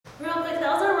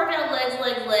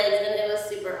legs, and it was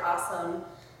super awesome.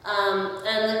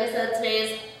 And like I said,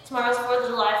 tomorrow's 4th of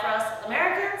July for us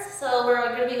Americans, so we're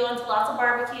going to be going to lots of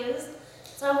barbecues.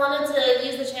 So I wanted to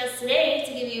use the chance today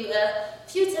to give you a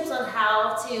few tips on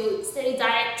how to stay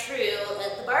diet true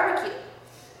at the barbecue.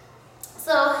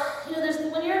 So,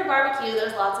 when you're at a barbecue,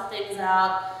 there's lots of things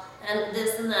out and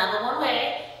this and that, but one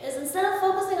way is instead of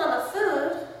focusing on the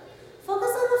food, focus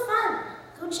on the fun.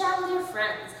 Go chat with your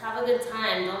friends, have a good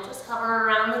time. Don't just hover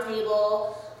around the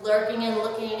table, lurking and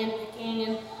looking and picking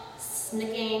and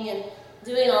snicking and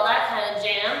doing all that kind of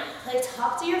jam. Like,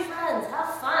 talk to your friends,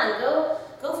 have fun.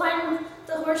 Go find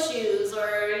the horseshoes, or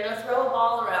throw a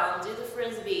ball around, do the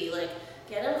frisbee. Like,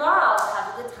 get involved,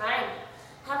 have a good time.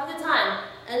 Have a good time.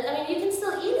 And I mean, you can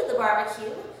still eat at the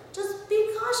barbecue. Just be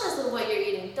cautious of what you're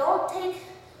eating. Don't take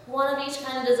one of each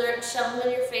kind of dessert and shove them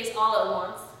in your face all at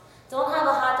once. Don't have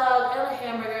a hot dog and a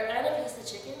hamburger and a piece of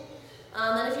chicken.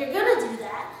 And if you're gonna do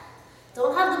that,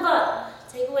 don't have the bun.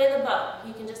 Take away the bun.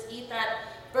 You can just eat that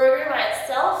burger by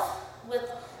itself with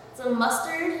some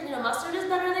mustard. Mustard is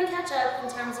better than ketchup in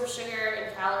terms of sugar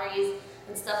and calories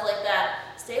and stuff like that.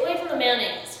 Stay away from the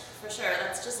mayonnaise, for sure.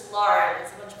 That's just lard.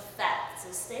 It's a bunch of fat,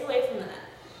 so stay away from that.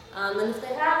 And if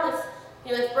they have,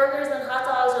 if burgers and hot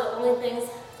dogs are the only things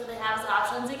that they have as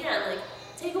options, again, like,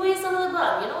 take away some of the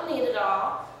bun. You don't need it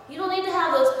all. You don't need to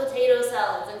have those potato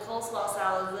salads and coleslaw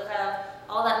salads that have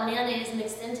all that mayonnaise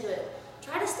mixed into it.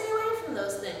 Try to stay away from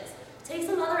those things. Take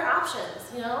some other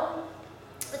options,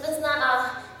 If it's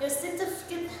not,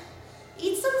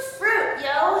 eat some fruit,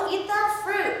 Eat that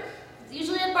fruit.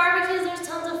 Usually at barbecues, there's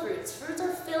tons of fruits. Fruits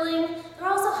are filling. They're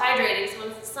also hydrating, so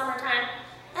when it's summertime.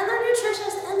 And they're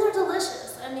nutritious and they're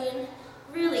delicious. I mean,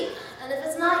 really. And if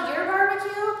it's not your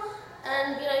barbecue,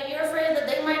 and you're afraid that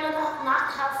they might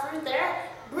not have fruit there,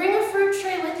 bring a fruit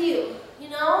tray with you.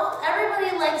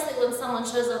 Everybody likes it when someone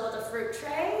shows up with a fruit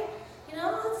tray.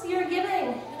 You're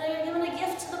giving. You're giving a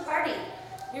gift to the party.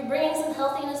 You're bringing some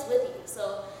healthiness with you.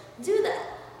 So do that.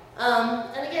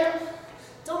 And again,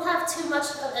 don't have too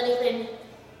much of anything.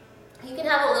 You can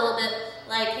have a little bit,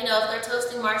 like, if they're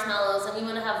toasting marshmallows and you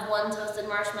want to have one toasted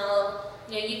marshmallow,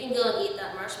 you can go and eat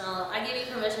that marshmallow. I give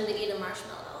you permission to eat a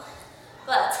marshmallow.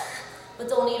 But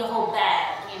don't eat a whole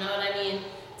bag, you know what I mean?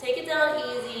 Take it down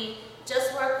easy.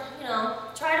 Just work,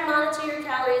 try to monitor your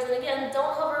calories. And again,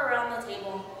 don't hover around the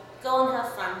table. Go and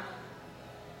have fun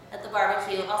at the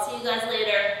barbecue. I'll see you guys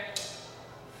later.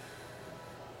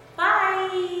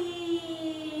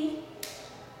 Bye!